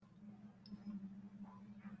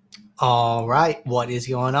All right, what is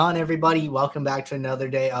going on, everybody? Welcome back to another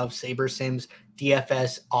day of SaberSim's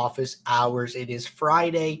DFS office hours. It is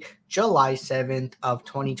Friday, July 7th of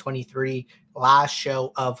 2023, last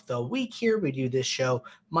show of the week here. We do this show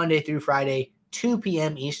Monday through Friday, 2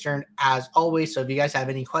 p.m. Eastern, as always. So if you guys have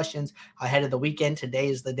any questions ahead of the weekend, today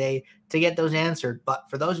is the day to get those answered. But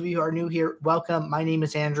for those of you who are new here, welcome. My name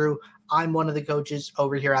is Andrew. I'm one of the coaches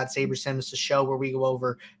over here at SaberSim. It's a show where we go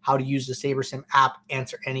over how to use the SaberSim app,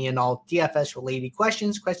 answer any and all DFS related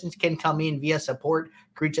questions. Questions can come in via support.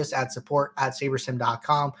 Reach us at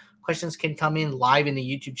support@sabersim.com. Questions can come in live in the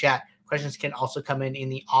YouTube chat. Questions can also come in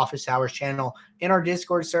the office hours channel in our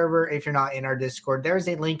Discord server. If you're not in our Discord, there is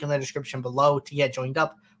a link in the description below to get joined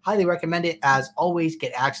up. Highly recommend it. As always,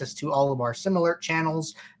 get access to all of our similar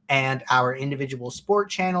channels and our individual sport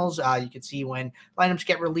channels. You can see when lineups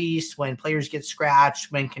get released, when players get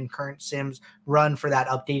scratched, when concurrent sims run for that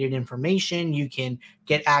updated information. You can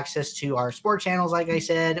get access to our sport channels, like I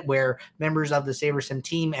said, where members of the SaberSim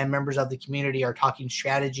team and members of the community are talking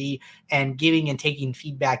strategy and giving and taking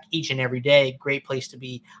feedback each and every day. Great place to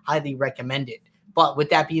be. Highly recommended. But with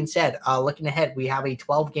that being said, looking ahead, we have a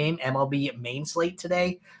 12-game MLB main slate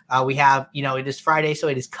today. We have, it is Friday, so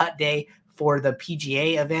it is cut day for the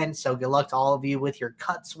PGA event. So good luck to all of you with your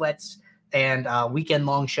cut sweats and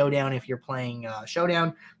weekend-long showdown if you're playing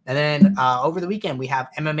showdown. And then over the weekend, we have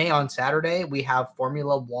MMA on Saturday. We have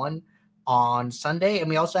Formula One on Sunday, and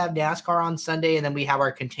we also have NASCAR on Sunday, and then we have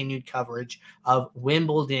our continued coverage of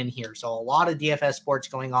Wimbledon here. So a lot of DFS sports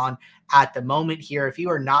going on at the moment here. If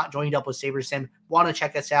you are not joined up with SaberSim, want to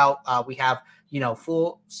check us out, we have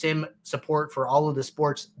full sim support for all of the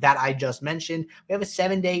sports that I just mentioned. We have a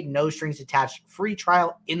 7-day, no strings attached free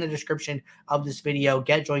trial in the description of this video.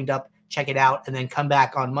 Get joined up, check it out, and then come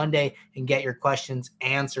back on Monday and get your questions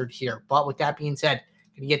answered here. But with that being said,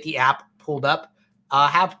 going to get the app pulled up. I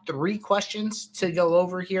have 3 questions to go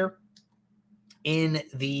over here in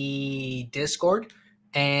the Discord,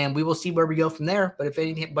 and we will see where we go from there. But if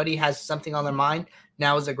anybody has something on their mind,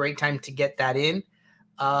 now is a great time to get that in.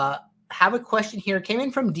 Have a question here. It came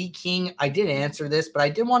in from D King. I did answer this, but I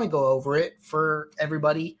did want to go over it for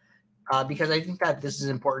everybody because I think that this is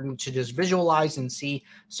important to just visualize and see.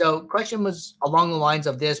 So question was along the lines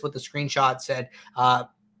of this, what the screenshot said.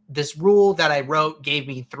 This rule that I wrote gave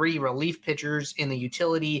me 3 relief pitchers in the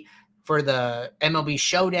utility for the MLB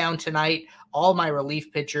showdown tonight. All my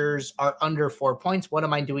relief pitchers are under 4 points. What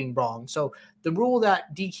am I doing wrong? So the rule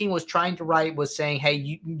that D King was trying to write was saying, hey,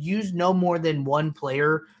 you use no more than 1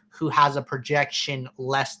 player who has a projection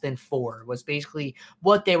less than 4 was basically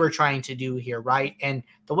what they were trying to do here, right? And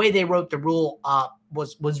the way they wrote the rule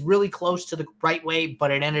was really close to the right way,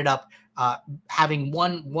 but it ended up having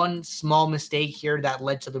one small mistake here that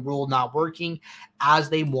led to the rule not working as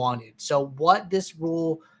they wanted. So what this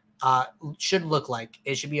rule should look like,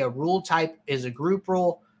 it should be a rule type is a group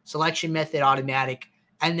rule, selection method automatic,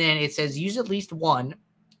 and then it says use at least 1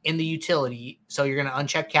 in the utility. So you're going to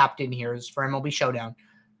uncheck captain here is for MLB Showdown.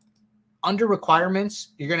 Under requirements,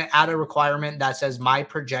 you're going to add a requirement that says my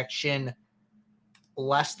projection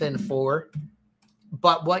less than 4.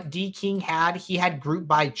 But what D King had, he had group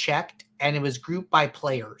by checked, and it was group by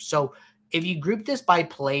player. So if you group this by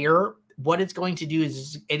player, what it's going to do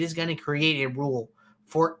is it is going to create a rule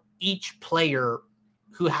for each player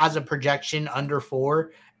who has a projection under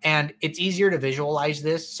 4. And it's easier to visualize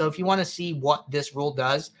this. So if you want to see what this rule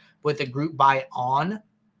does with a group by on,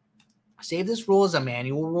 save this rule as a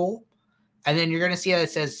manual rule. And then you're going to see that it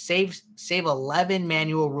says save 11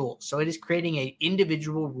 manual rules. So it is creating an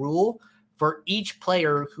individual rule for each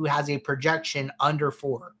player who has a projection under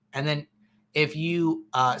 4. And then if you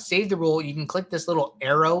save the rule, you can click this little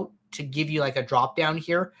arrow to give you like a drop down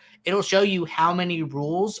here. It'll show you how many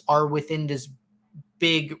rules are within this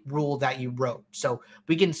big rule that you wrote. So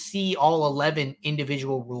we can see all 11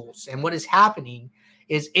 individual rules. And what is happening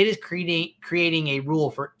is it is creating a rule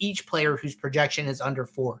for each player whose projection is under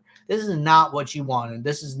 4. This is not what you wanted.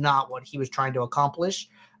 This is not what he was trying to accomplish.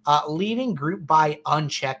 Leaving group by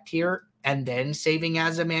unchecked here and then saving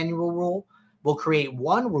as a manual rule will create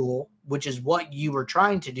 1 rule, which is what you were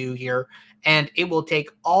trying to do here, and it will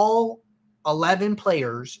take all 11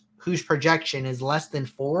 players whose projection is less than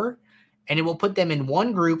 4, and it will put them in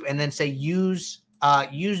 1 group and then say use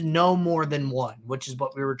no more than 1, which is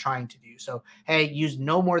what we were trying to do. So, hey, use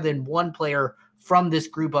no more than 1 player from this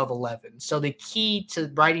group of 11. So the key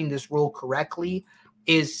to writing this rule correctly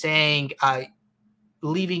is saying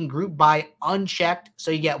leaving group by unchecked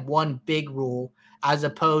so you get 1 big rule as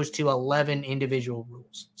opposed to 11 individual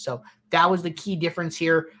rules. So that was the key difference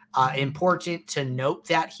here. Important to note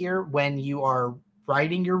that here when you are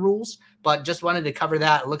writing your rules, but just wanted to cover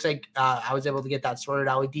that. It looks like I was able to get that sorted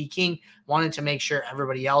out with D King. Wanted to make sure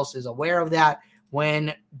everybody else is aware of that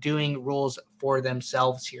when doing rules for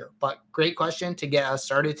themselves here. But great question to get us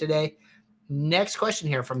started today. Next question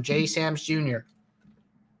here from J. Sams Jr.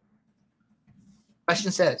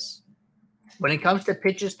 Question says, when it comes to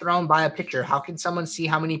pitches thrown by a pitcher, how can someone see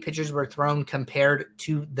how many pitches were thrown compared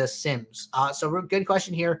to the Sims? So good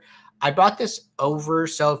question here. I brought this over.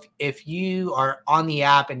 So if you are on the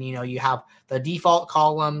app and, you have the default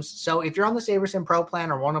columns. So if you're on the SaberSim Pro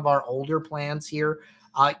plan or one of our older plans here,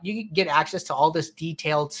 you can get access to all this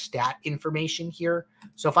detailed stat information here.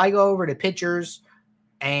 So if I go over to pitchers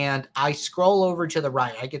and I scroll over to the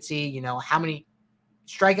right, I can see, how many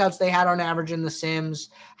strikeouts they had on average in the Sims,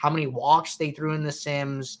 how many walks they threw in the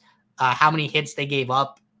Sims, how many hits they gave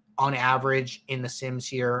up on average in the Sims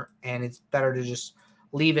here. And it's better to just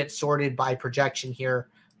leave it sorted by projection here.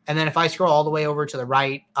 And then if I scroll all the way over to the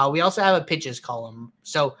right, we also have a pitches column.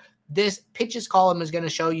 So this pitches column is going to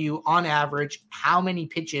show you on average how many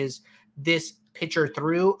pitches this pitcher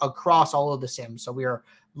threw across all of the Sims. So we are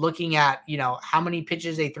looking at, how many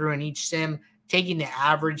pitches they threw in each Sim, taking the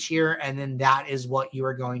average here, and then that is what you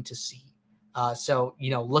are going to see. So,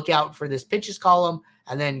 look out for this pitches column,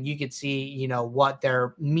 and then you can see, what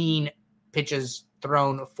their mean pitches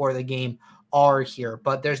thrown for the game are here.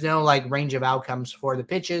 But there's no range of outcomes for the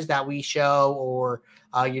pitches that we show, or,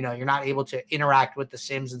 you're not able to interact with the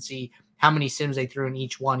Sims and see how many Sims they threw in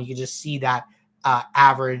each one. You can just see that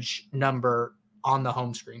average number on the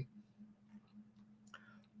home screen.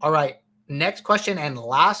 All right. Next question and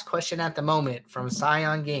last question at the moment from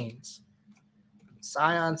Scion Games.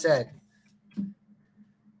 Scion said,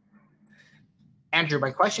 Andrew, my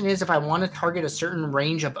question is, if I want to target a certain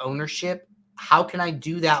range of ownership, how can I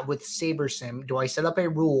do that with SaberSim? Do I set up a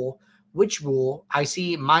rule? Which rule? I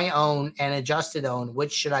see my own and adjusted own.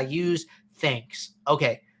 Which should I use? Thanks.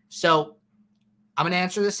 Okay, so I'm going to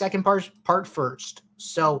answer the second part first.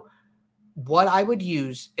 So what I would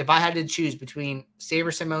use if I had to choose between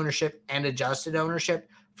SaberSim ownership and adjusted ownership,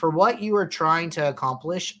 for what you are trying to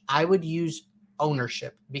accomplish, I would use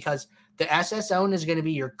ownership, because the SS own is going to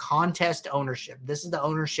be your contest ownership. This is the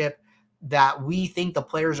ownership that we think the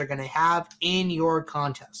players are going to have in your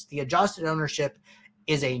contest. The adjusted ownership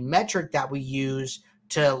is a metric that we use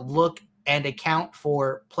to look and account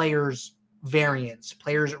for players' variance,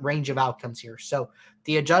 players' range of outcomes here. So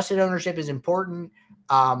the adjusted ownership is important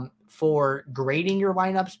for grading your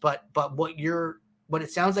lineups, but what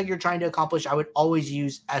it sounds like you're trying to accomplish, I would always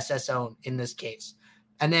use SS own in this case.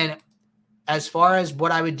 And then as far as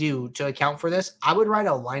what I would do to account for this, I would write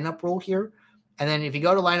a lineup rule here. And then if you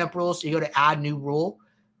go to lineup rules, you go to add new rule.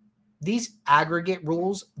 These aggregate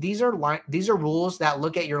rules, these are rules that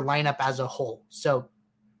look at your lineup as a whole. So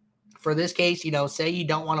for this case, say you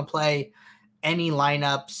don't want to play any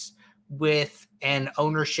lineups with an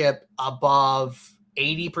ownership above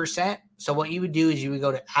 80%. So what you would do is you would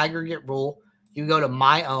go to aggregate rule, you would go to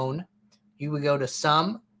my own, you would go to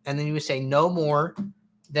sum, and then you would say no more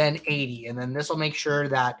than 80. And then this will make sure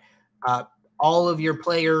that all of your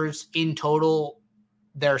players in total,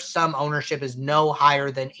 their sum ownership is no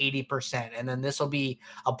higher than 80%. And then this will be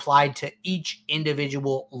applied to each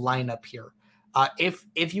individual lineup here.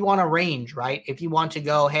 If you want a range, right? If you want to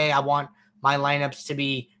go, hey, I want my lineups to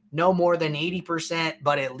be no more than 80%,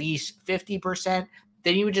 but at least 50%,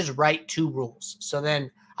 then you would just write two rules. So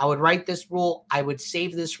then I would write this rule, I would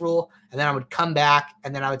save this rule, and then I would come back,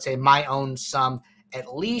 and then I would say my own sum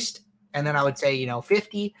at least, and then I would say,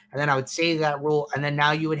 50, and then I would save that rule, and then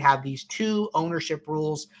now you would have these two ownership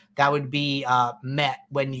rules that would be met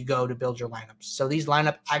when you go to build your lineups. So these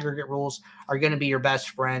lineup aggregate rules are going to be your best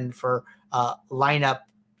friend for lineup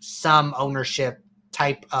sum ownership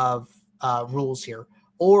type of rules here.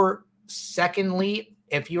 Or secondly,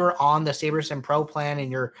 if you're on the SaberSim Pro plan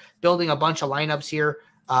and you're building a bunch of lineups here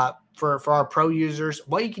for our pro users,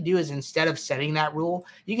 what you could do is, instead of setting that rule,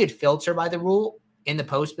 you could filter by the rule in the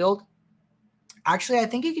post build. Actually, I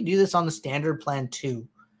think you could do this on the standard plan too.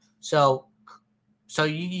 So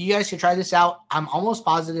you guys should try this out. I'm almost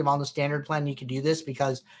positive on the standard plan you can do this,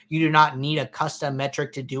 because you do not need a custom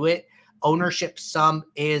metric to do it. Ownership sum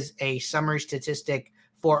is a summary statistic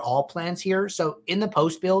for all plans here. So in the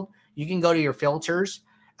post build, you can go to your filters,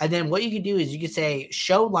 and then what you can do is you can say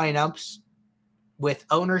show lineups with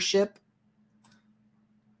ownership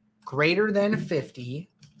greater than 50,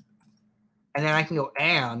 and then I can go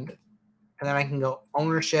and then I can go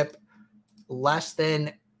ownership less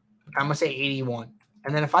than, I'm going to say 81.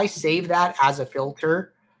 And then if I save that as a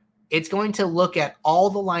filter, it's going to look at all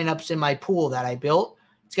the lineups in my pool that I built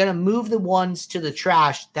It's going to move the ones to the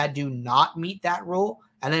trash that do not meet that rule.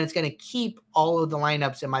 And then it's going to keep all of the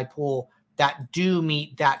lineups in my pool that do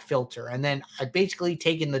meet that filter. And then I've basically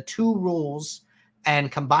taken the two rules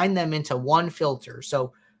and combined them into one filter.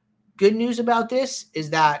 So good news about this is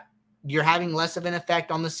that you're having less of an effect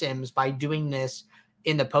on the sims by doing this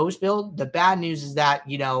in the post build. The bad news is that,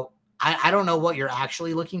 I don't know what you're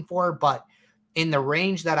actually looking for, but in the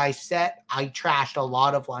range that I set, I trashed a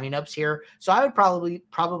lot of lineups here. So I would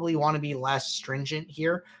probably want to be less stringent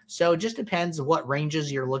here. So it just depends what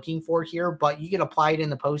ranges you're looking for here, but you can apply it in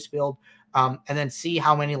the post build and then see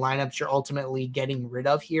how many lineups you're ultimately getting rid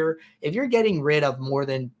of here. If you're getting rid of more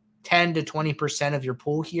than 10 to 20% of your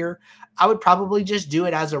pool here, I would probably just do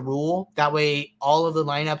it as a rule. That way all of the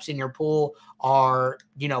lineups in your pool are,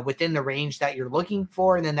 within the range that you're looking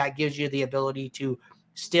for. And then that gives you the ability to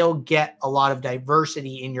still get a lot of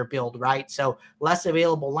diversity in your build, right? So less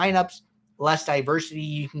available lineups, less diversity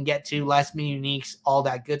you can get to, less uniques, all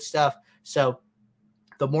that good stuff. So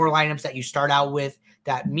the more lineups that you start out with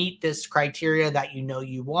that meet this criteria that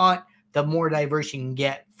you want, the more diverse you can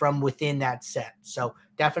get from within that set. So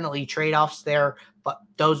definitely trade-offs there, but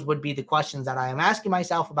those would be the questions that I am asking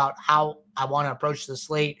myself about how I want to approach the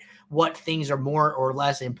slate, what things are more or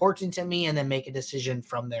less important to me, and then make a decision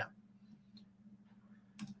from there.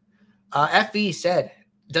 FV said,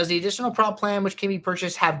 does the additional prop plan, which can be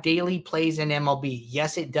purchased, have daily plays in MLB?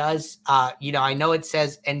 Yes, it does. I know it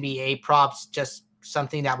says NBA props, just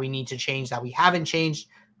something that we need to change that we haven't changed,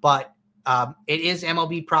 but it is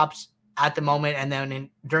MLB props at the moment. And then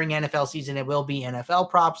during NFL season, it will be NFL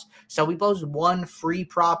props. So we post one free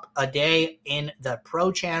prop a day in the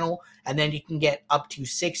pro channel, and then you can get up to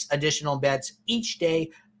 6 additional bets each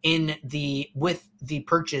day with the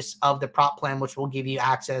purchase of the prop plan, which will give you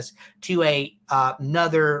access to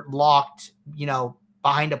another locked,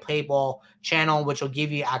 behind a paywall channel, which will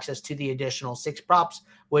give you access to the additional 6 props,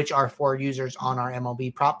 which are for users on our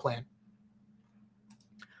MLB prop plan.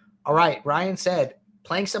 All right. Ryan said,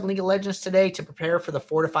 playing some League of Legends today to prepare for the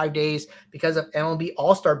 4 to 5 days because of MLB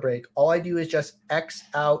All-Star break. All I do is just X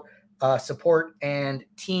out support and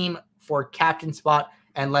team for captain spot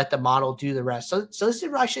and let the model do the rest. So this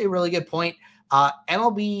is actually a really good point.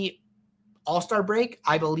 MLB All-Star break,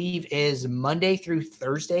 I believe, is Monday through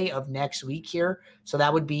Thursday of next week here. So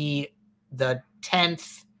that would be the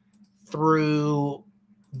 10th through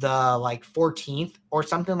the 14th or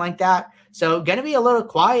something like that. So going to be a little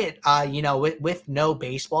quiet, with no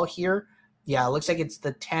baseball here. Yeah, it looks like it's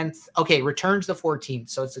the 10th. Okay, returns the 14th.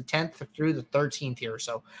 So it's the 10th through the 13th here.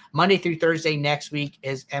 So Monday through Thursday next week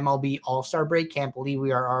is MLB All-Star break. Can't believe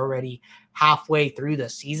we are already halfway through the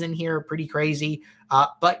season here. Pretty crazy.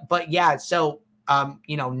 But yeah, so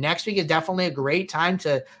next week is definitely a great time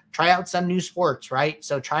to try out some new sports, right?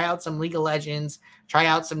 So try out some League of Legends, try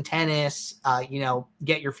out some tennis,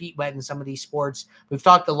 get your feet wet in some of these sports. We've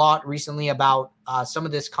talked a lot recently about some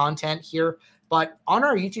of this content here, but on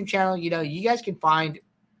our YouTube channel, you guys can find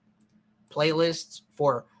playlists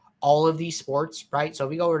for all of these sports, right? So if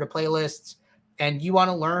we go over to playlists and you want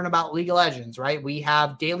to learn about League of Legends, right? We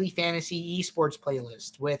have daily fantasy esports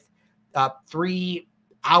playlist with 3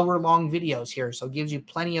 hour-long videos here. So it gives you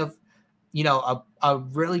plenty of, a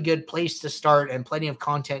really good place to start and plenty of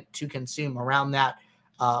content to consume around that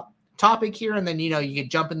topic here. And then, you could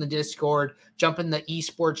jump in the Discord, jump in the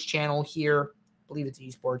esports channel here. I believe it's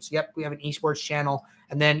esports. Yep, we have an esports channel.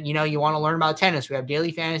 And then, you want to learn about tennis. We have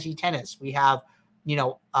daily fantasy tennis. We have,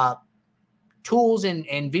 tools and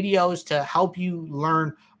videos to help you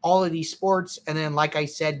learn all of these sports. And then, like I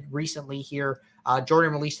said recently here,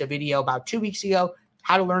 Jordan released a video about 2 weeks ago,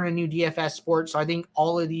 how to learn a new DFS sport. So I think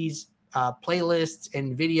all of these playlists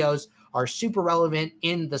and videos are super relevant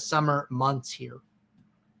in the summer months here.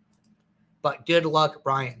 But good luck,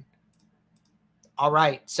 Brian. All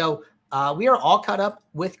right. So we are all caught up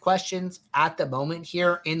with questions at the moment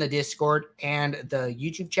here in the Discord and the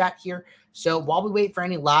YouTube chat here. So while we wait for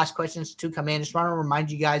any last questions to come in, just want to remind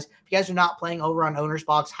you guys, if you guys are not playing over on Owner's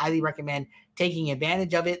Box, highly recommend taking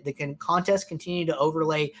advantage of it. The contests continue to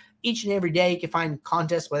overlay each and every day. You can find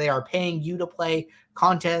contests where they are paying you to play,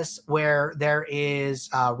 contests where there is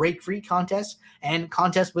rake-free contests, and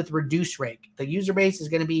contests with reduced rake. The user base is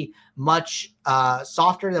going to be much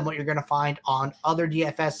softer than what you're going to find on other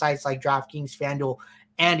DFS sites like DraftKings, FanDuel,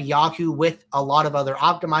 and Yahoo, with a lot of other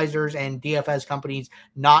optimizers and DFS companies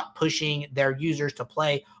not pushing their users to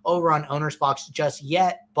play over on Owner's Box just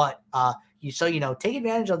yet. But take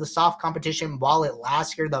advantage of the soft competition while it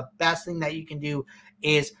lasts here. The best thing that you can do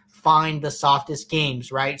is find the softest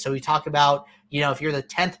games, right? So we talk about, if you're the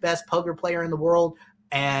 10th best poker player in the world,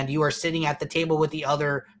 and you are sitting at the table with the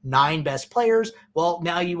other 9 best players, well,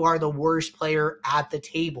 now you are the worst player at the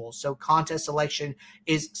table. So contest selection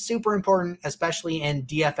is super important, especially in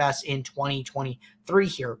DFS in 2023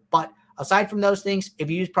 here. But aside from those things, if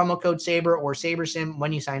you use promo code SABER or SaberSim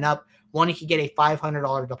when you sign up, 1, you can get a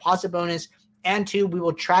 $500 deposit bonus, and 2, we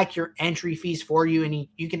will track your entry fees for you, and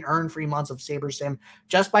you can earn free months of SaberSim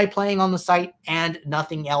just by playing on the site and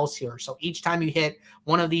nothing else here. So each time you hit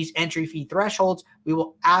one of these entry fee thresholds, we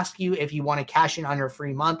will ask you if you want to cash in on your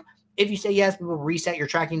free month. If you say yes, we will reset your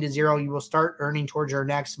tracking to 0. You will start earning towards your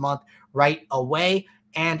next month right away.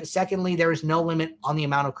 And secondly, there is no limit on the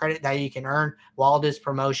amount of credit that you can earn while this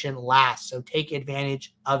promotion lasts. So take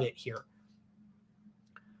advantage of it here.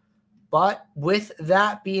 But with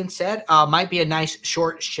that being said, might be a nice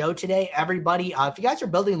short show today, everybody. If you guys are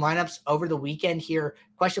building lineups over the weekend here,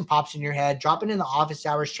 question pops in your head, drop it in the Office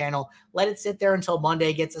Hours channel. Let it sit there until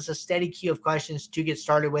Monday. Gets us a steady queue of questions to get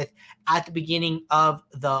started with at the beginning of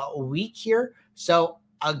the week here. So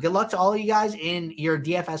good luck to all of you guys in your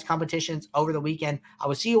DFS competitions over the weekend. I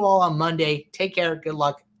will see you all on Monday. Take care. Good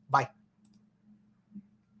luck. Bye.